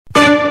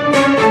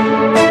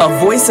a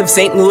Voice of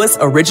St. Louis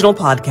original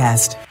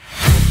podcast.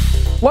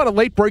 A lot of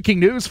late-breaking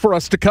news for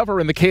us to cover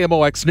in the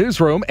KMOX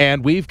newsroom,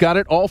 and we've got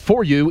it all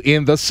for you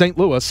in the St.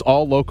 Louis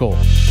All Local.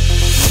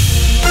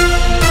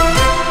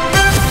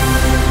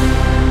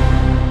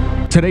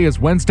 Today is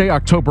Wednesday,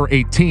 October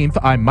 18th.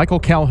 I'm Michael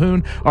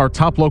Calhoun. Our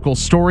top local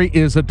story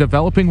is a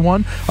developing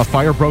one. A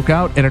fire broke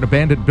out in an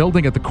abandoned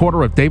building at the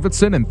corner of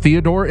Davidson and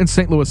Theodore in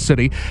St. Louis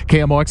City.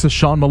 KMOX's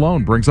Sean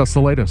Malone brings us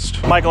the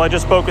latest. Michael, I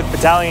just spoke with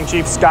Battalion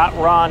Chief Scott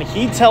Ron.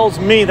 He tells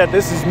me that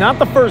this is not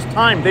the first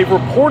time they've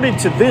reported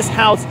to this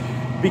house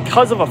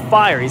because of a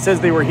fire. He says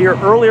they were here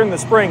earlier in the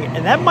spring,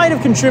 and that might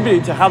have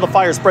contributed to how the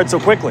fire spread so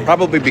quickly.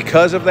 Probably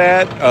because of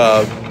that.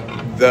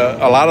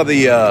 A lot of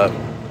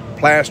the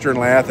plaster and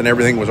lath and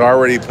everything was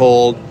already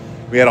pulled.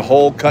 We had a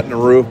hole cut in the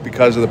roof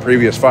because of the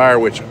previous fire,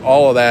 which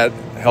all of that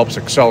helps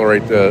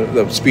accelerate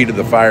the speed of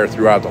the fire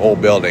throughout the whole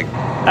building.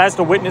 As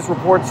the witness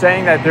report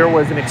saying that there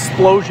was an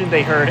explosion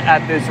they heard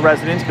at this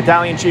residence,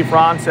 Battalion Chief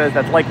Ron says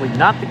that's likely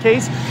not the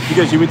case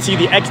because you would see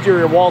the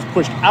exterior walls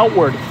pushed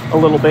outward a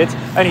little bit.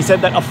 And he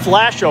said that a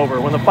flashover,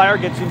 when the fire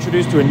gets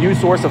introduced to a new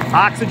source of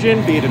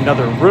oxygen, be it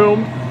another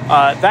room,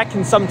 that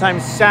can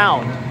sometimes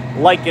sound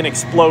like an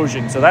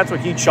explosion. So that's what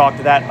he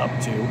chalked that up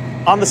to.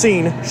 On the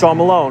scene, Sean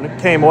Malone,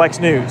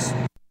 KMOX News.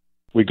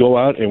 We go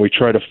out and we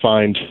try to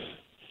find,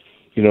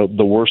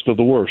 the worst of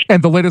the worst.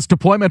 And the latest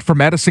deployment for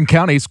Madison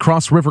County's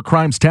Cross River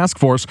Crimes Task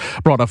Force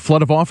brought a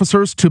flood of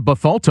officers to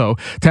Bethalto.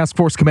 Task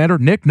Force Commander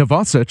Nick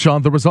Novacich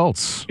on the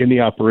results. In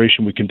the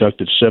operation, we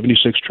conducted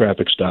 76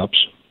 traffic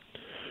stops.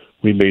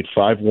 We made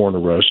 5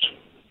 warrant arrests,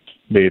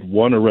 made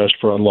 1 arrest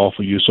for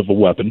unlawful use of a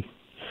weapon.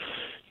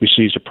 We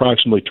seized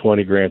approximately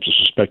 20 grams of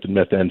suspected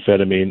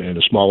methamphetamine and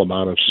a small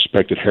amount of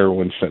suspected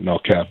heroin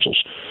fentanyl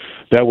capsules.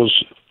 That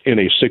was in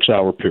a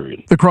 6-hour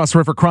period. The Cross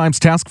River Crimes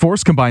Task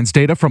Force combines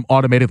data from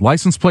automated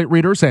license plate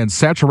readers and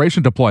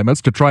saturation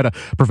deployments to try to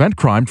prevent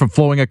crime from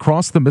flowing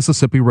across the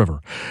Mississippi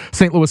River.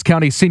 St. Louis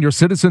County senior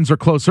citizens are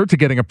closer to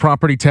getting a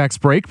property tax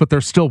break, but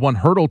there's still one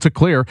hurdle to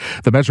clear.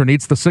 The measure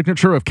needs the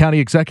signature of County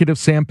Executive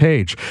Sam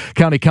Page.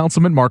 County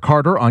Councilman Mark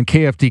Harder on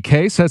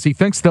KFDK says he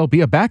thinks there'll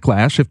be a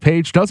backlash if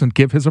Page doesn't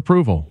give his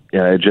approval.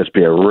 Yeah, it'd just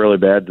be a really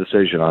bad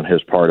decision on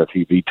his part if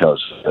he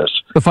vetoes this.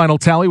 The final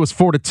tally was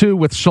 4-2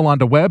 with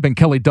Shalonda Webb and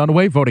Kelly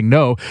Dunaway voting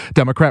no.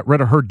 Democrat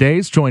Retta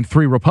Hurd-Days joined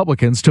 3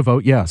 Republicans to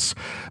vote yes.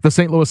 The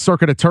St. Louis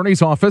Circuit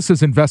Attorney's Office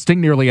is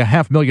investing nearly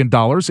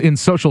 $500,000 in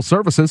social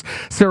services.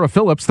 Sarah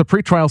Phillips, the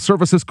pretrial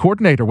services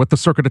coordinator with the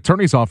Circuit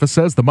Attorney's Office,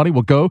 says the money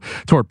will go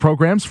toward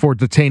programs for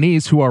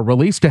detainees who are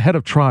released ahead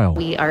of trial.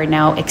 We are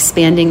now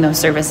expanding those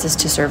services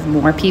to serve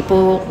more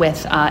people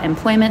with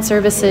employment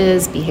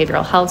services,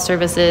 behavioral health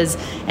services,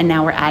 and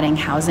now we're adding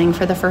housing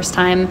for the first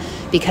time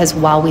because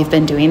while we've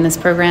been doing this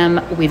program,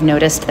 we've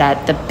noticed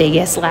that the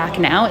biggest lack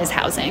now is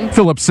housing.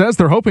 Phillips says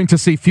they're hoping to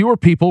see fewer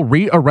people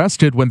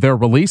rearrested when they're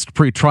released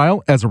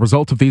pre-trial as a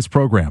result of these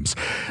programs.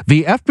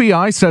 The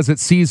FBI says it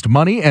seized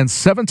money and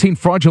 17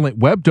 fraudulent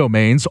web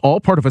domains, all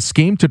part of a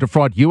scheme to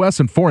defraud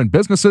U.S. and foreign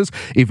businesses,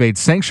 evade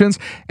sanctions,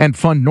 and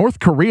fund North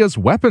Korea's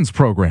weapons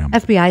program.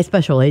 FBI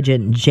Special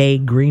Agent Jay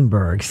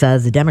Greenberg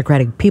says the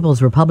Democratic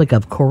People's Republic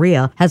of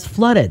Korea has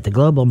flooded the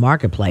global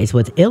marketplace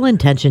with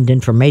ill-intentioned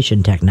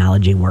information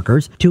technology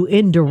workers to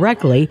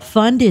indirectly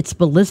fund its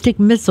ballistic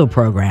missile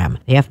program.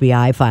 The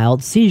FBI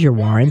filed seizure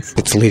warrants.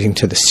 It's leading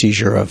to the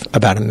seizure of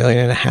about $1.5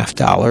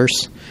 million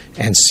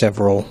and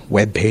several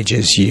web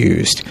pages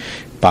used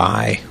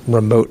by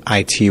remote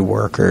IT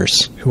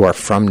workers who are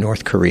from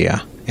North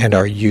Korea and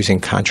are using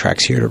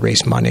contracts here to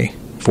raise money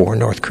for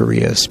North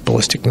Korea's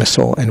ballistic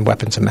missile and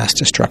weapons of mass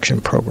destruction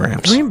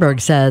programs.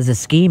 Greenberg says the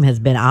scheme has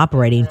been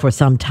operating for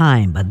some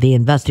time, but the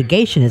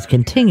investigation is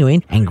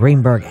continuing, and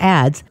Greenberg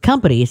adds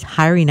companies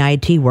hiring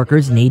IT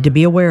workers need to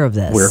be aware of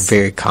this. We're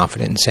very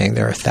confident in saying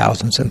there are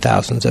thousands and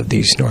thousands of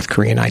these North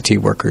Korean IT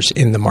workers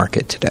in the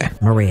market today.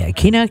 Maria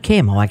Aquina,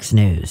 KMOX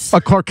News.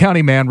 A Clark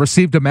County man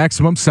received a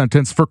maximum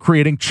sentence for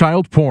creating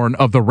child porn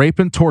of the rape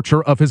and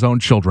torture of his own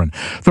children.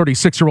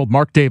 36-year-old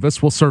Mark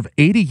Davis will serve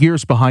 80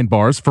 years behind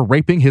bars for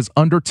raping his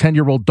under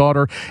 10-year-old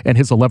daughter and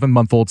his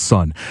 11-month-old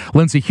son.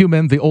 Lindsay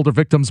Human, the older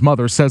victim's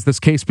mother, says this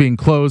case being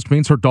closed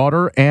means her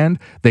daughter and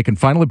they can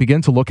finally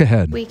begin to look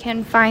ahead. We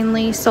can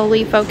finally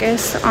solely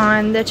focus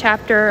on the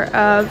chapter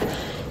of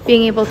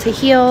being able to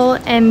heal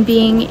and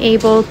being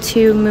able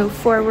to move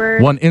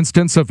forward. One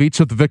instance of each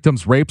of the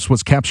victims' rapes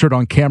was captured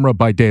on camera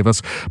by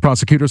Davis.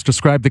 Prosecutors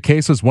described the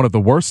case as one of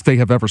the worst they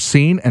have ever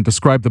seen and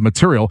described the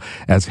material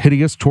as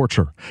hideous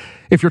torture.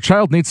 If your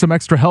child needs some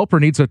extra help or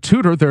needs a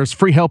tutor, there's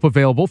free help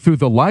available through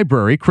the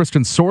library.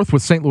 Kristen Sorth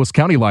with St. Louis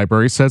County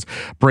Library says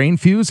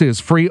BrainFuse is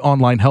free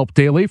online help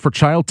daily for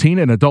child, teen,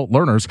 and adult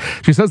learners.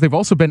 She says they've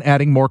also been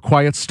adding more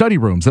quiet study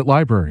rooms at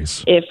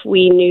libraries. If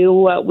we knew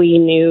what we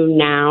knew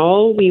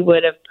now, we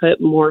would have put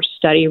more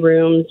study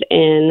rooms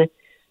in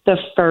the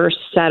first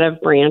set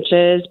of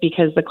branches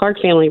because the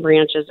Clark family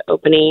branch is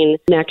opening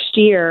next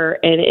year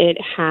and it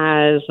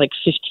has like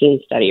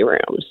 15 study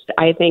rooms.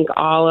 I think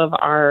all of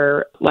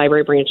our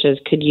library branches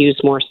could use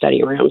more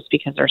study rooms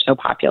because they're so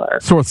popular.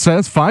 Source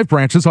says 5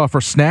 branches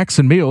offer snacks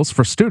and meals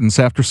for students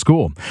after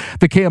school.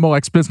 The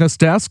KMOX Business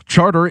Desk,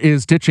 Charter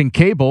is ditching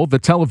cable. The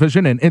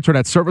television and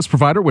internet service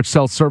provider, which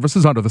sells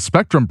services under the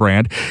Spectrum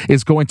brand,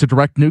 is going to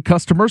direct new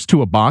customers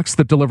to a box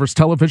that delivers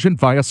television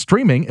via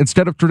streaming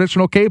instead of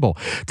traditional cable.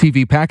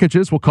 TV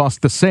packages will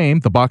cost the same.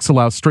 The box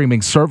allows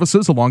streaming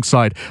services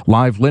alongside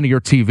live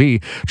linear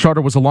TV.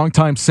 Charter was a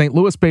longtime St.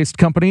 Louis-based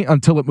company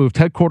until it moved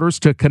headquarters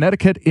to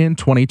Connecticut in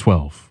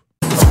 2012.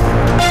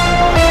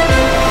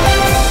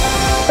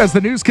 As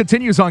the news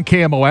continues on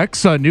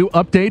KMOX, a new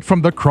update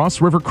from the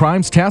Cross River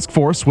Crimes Task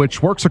Force,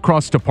 which works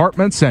across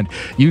departments and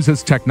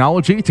uses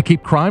technology to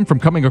keep crime from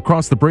coming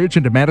across the bridge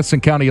into Madison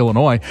County,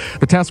 Illinois.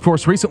 The task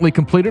force recently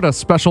completed a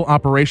special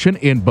operation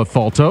in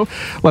Bethalto.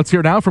 Let's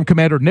hear now from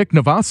Commander Nick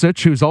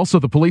Novacich, who's also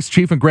the police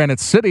chief in Granite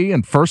City,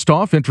 and first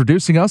off,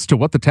 introducing us to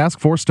what the task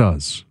force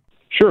does.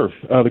 Sure.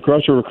 The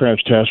Cross River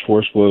Crimes Task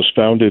Force was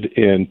founded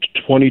in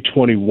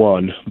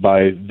 2021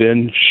 by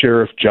then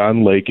Sheriff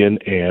John Lakin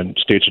and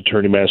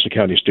Madison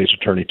County State's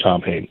Attorney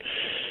Tom Hain.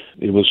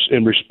 It was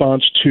in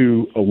response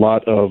to a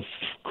lot of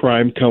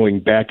crime coming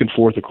back and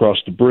forth across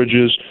the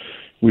bridges.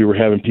 We were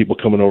having people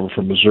coming over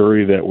from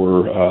Missouri that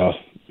were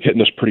hitting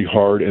us pretty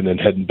hard and then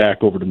heading back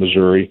over to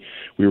Missouri.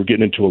 We were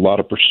getting into a lot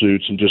of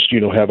pursuits and just,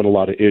 having a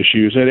lot of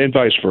issues and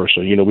vice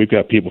versa. We've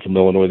got people from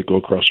Illinois that go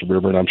across the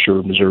river, and I'm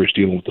sure Missouri's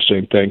dealing with the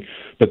same thing.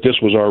 But this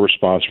was our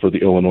response for the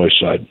Illinois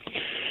side.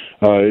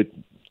 It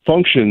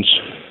functions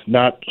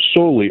not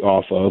solely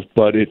off of,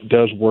 but it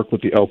does work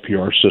with the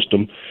LPR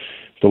system,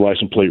 the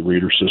license plate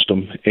reader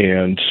system,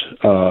 and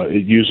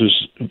it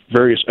uses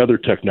various other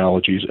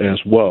technologies as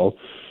well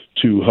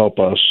to help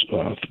us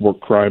thwart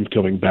crime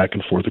coming back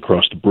and forth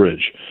across the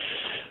bridge.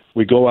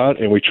 We go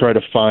out and we try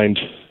to find,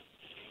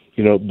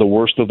 the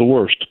worst of the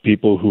worst,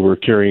 people who are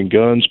carrying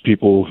guns,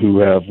 people who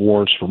have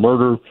warrants for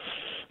murder,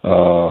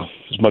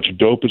 as much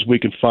dope as we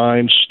can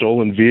find,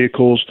 stolen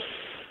vehicles.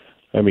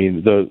 I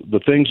mean, the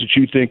things that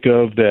you think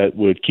of that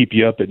would keep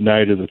you up at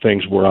night are the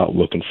things we're out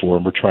looking for,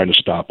 and we're trying to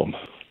stop them.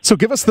 So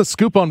give us the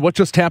scoop on what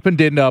just happened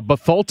in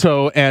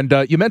Bethalto, and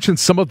you mentioned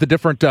some of the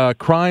different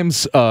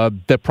crimes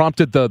that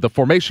prompted the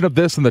formation of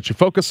this and that you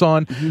focus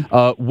on.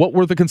 Mm-hmm. What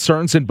were the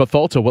concerns in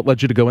Bethalto? What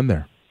led you to go in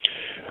there?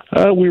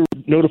 We were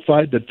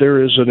notified that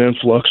there is an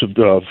influx of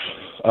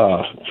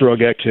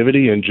drug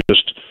activity and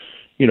just,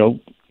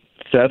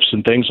 thefts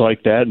and things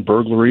like that and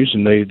burglaries,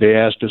 and they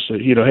asked us,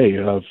 hey,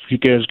 if you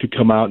guys could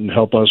come out and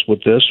help us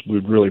with this,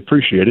 we'd really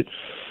appreciate it.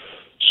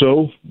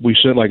 So we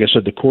sent, like I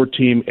said, the court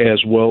team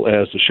as well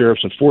as the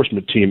sheriff's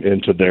enforcement team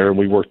into there, and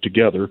we worked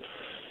together.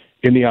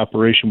 In the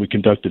operation, we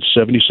conducted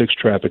 76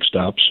 traffic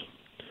stops.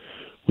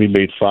 We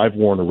made 5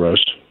 warrant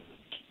arrests,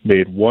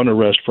 made 1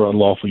 arrest for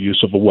unlawful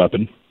use of a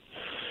weapon.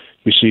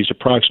 We seized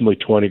approximately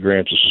 20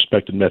 grams of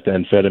suspected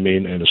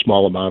methamphetamine and a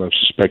small amount of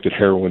suspected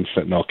heroin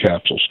fentanyl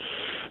capsules.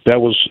 That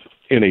was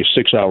in a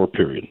 6-hour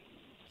period.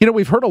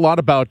 We've heard a lot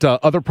about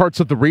other parts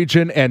of the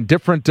region and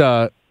different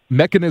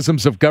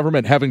mechanisms of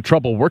government having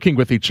trouble working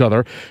with each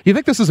other. You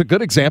think this is a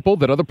good example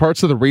that other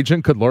parts of the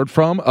region could learn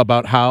from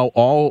about how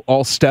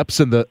all steps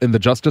in the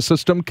justice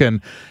system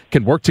can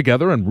work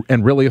together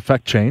and really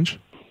affect change?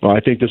 Well, I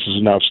think this is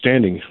an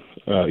outstanding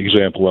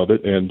example of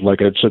it. And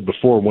like I said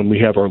before, when we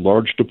have our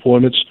large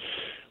deployments,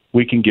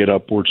 we can get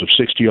upwards of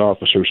 60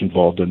 officers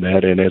involved in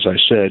that. And as I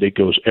said, it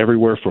goes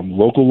everywhere from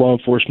local law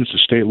enforcement to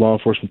state law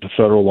enforcement to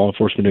federal law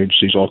enforcement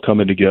agencies all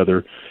coming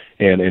together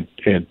and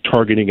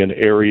targeting an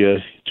area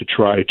to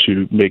try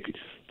to make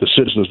the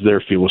citizens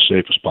there feel as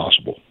safe as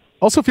possible.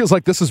 Also feels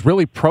like this is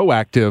really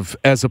proactive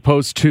as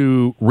opposed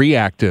to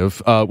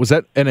reactive. Was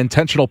that an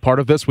intentional part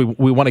of this? We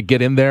want to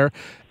get in there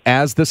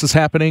as this is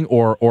happening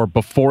or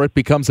before it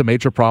becomes a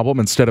major problem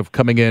instead of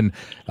coming in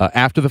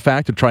after the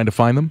fact and trying to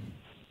find them?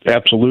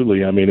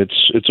 Absolutely. I mean,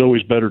 it's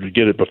always better to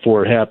get it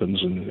before it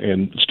happens and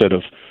instead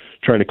of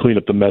trying to clean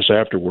up the mess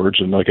afterwards.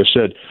 And like I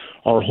said,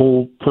 our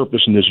whole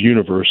purpose in this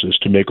universe is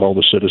to make all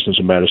the citizens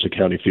of Madison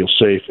County feel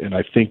safe. And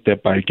I think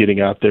that by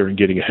getting out there and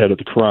getting ahead of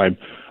the crime,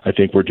 I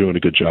think we're doing a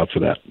good job for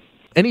that.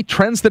 Any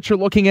trends that you're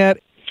looking at?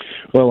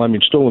 Well, I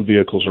mean, stolen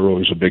vehicles are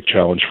always a big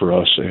challenge for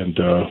us, and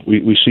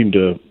we seem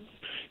to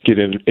get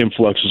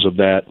influxes of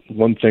that.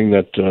 One thing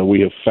that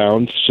we have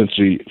found since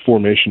the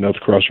formation of the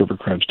Cross River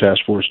Crimes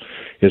Task Force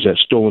is that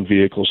stolen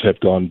vehicles have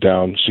gone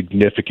down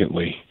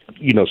significantly.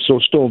 So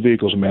stolen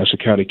vehicles in Madison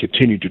County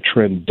continue to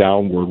trend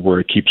downward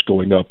where it keeps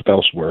going up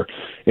elsewhere.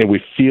 And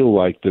we feel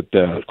like that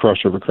the Cross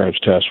River Crimes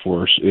Task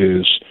Force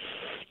is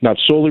not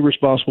solely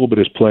responsible, but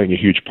is playing a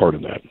huge part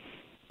in that.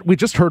 We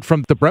just heard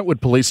from the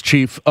Brentwood police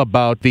chief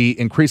about the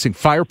increasing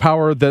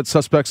firepower that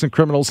suspects and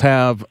criminals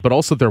have, but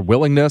also their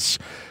willingness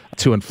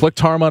to inflict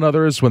harm on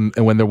others when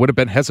there would have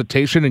been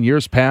hesitation in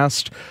years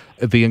past,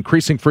 the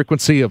increasing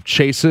frequency of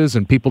chases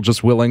and people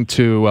just willing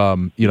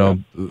to,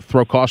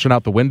 throw caution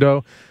out the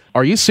window.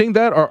 Are you seeing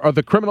that? Are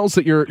the criminals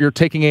that you're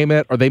taking aim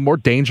at, are they more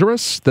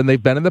dangerous than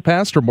they've been in the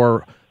past, or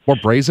more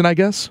brazen, I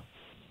guess?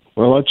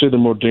 Well, I'd say they're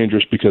more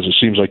dangerous because it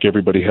seems like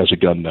everybody has a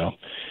gun now.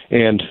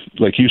 And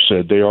like you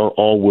said, they are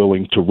all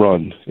willing to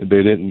run.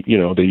 They didn't,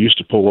 they used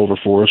to pull over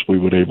for us. We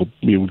would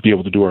be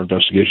able to do our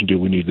investigation, do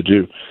what we need to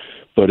do.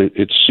 But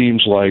it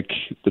seems like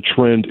the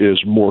trend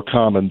is more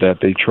common that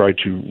they try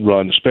to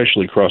run,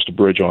 especially across the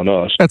bridge on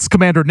us. That's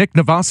Commander Nick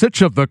Novacich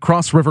of the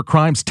Cross River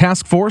Crimes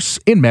Task Force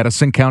in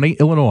Madison County,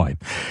 Illinois.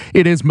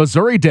 It is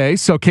Missouri Day,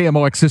 so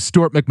KMOX's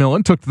Stuart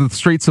McMillan took to the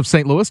streets of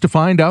St. Louis to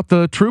find out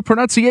the true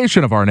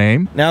pronunciation of our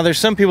name. Now, there's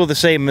some people that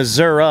say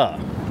Missouri.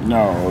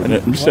 No,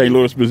 St.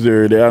 Louis,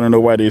 Missouri. I don't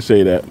know why they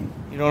say that.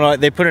 You don't know?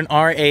 They put an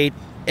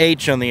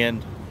R-A-H on the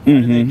end. Why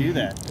do they do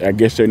that? I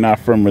guess they're not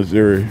from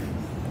Missouri.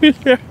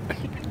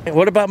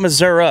 What about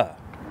Missouri?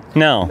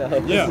 No.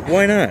 Yeah.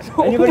 Why not?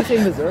 Anybody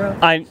say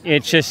Missouri?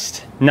 It's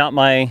just not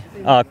my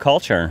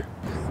culture.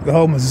 The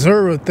whole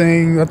Missouri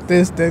thing, I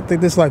think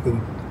this like a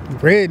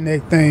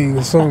redneck thing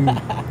or something.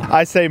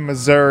 I say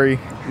Missouri.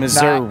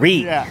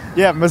 Missouri.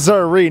 Yeah,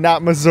 Missouri,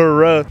 not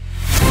Missouri.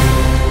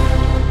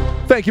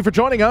 Thank you for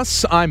joining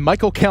us. I'm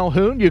Michael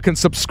Calhoun. You can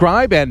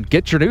subscribe and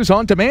get your news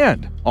on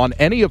demand on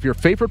any of your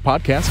favorite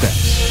podcast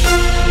apps.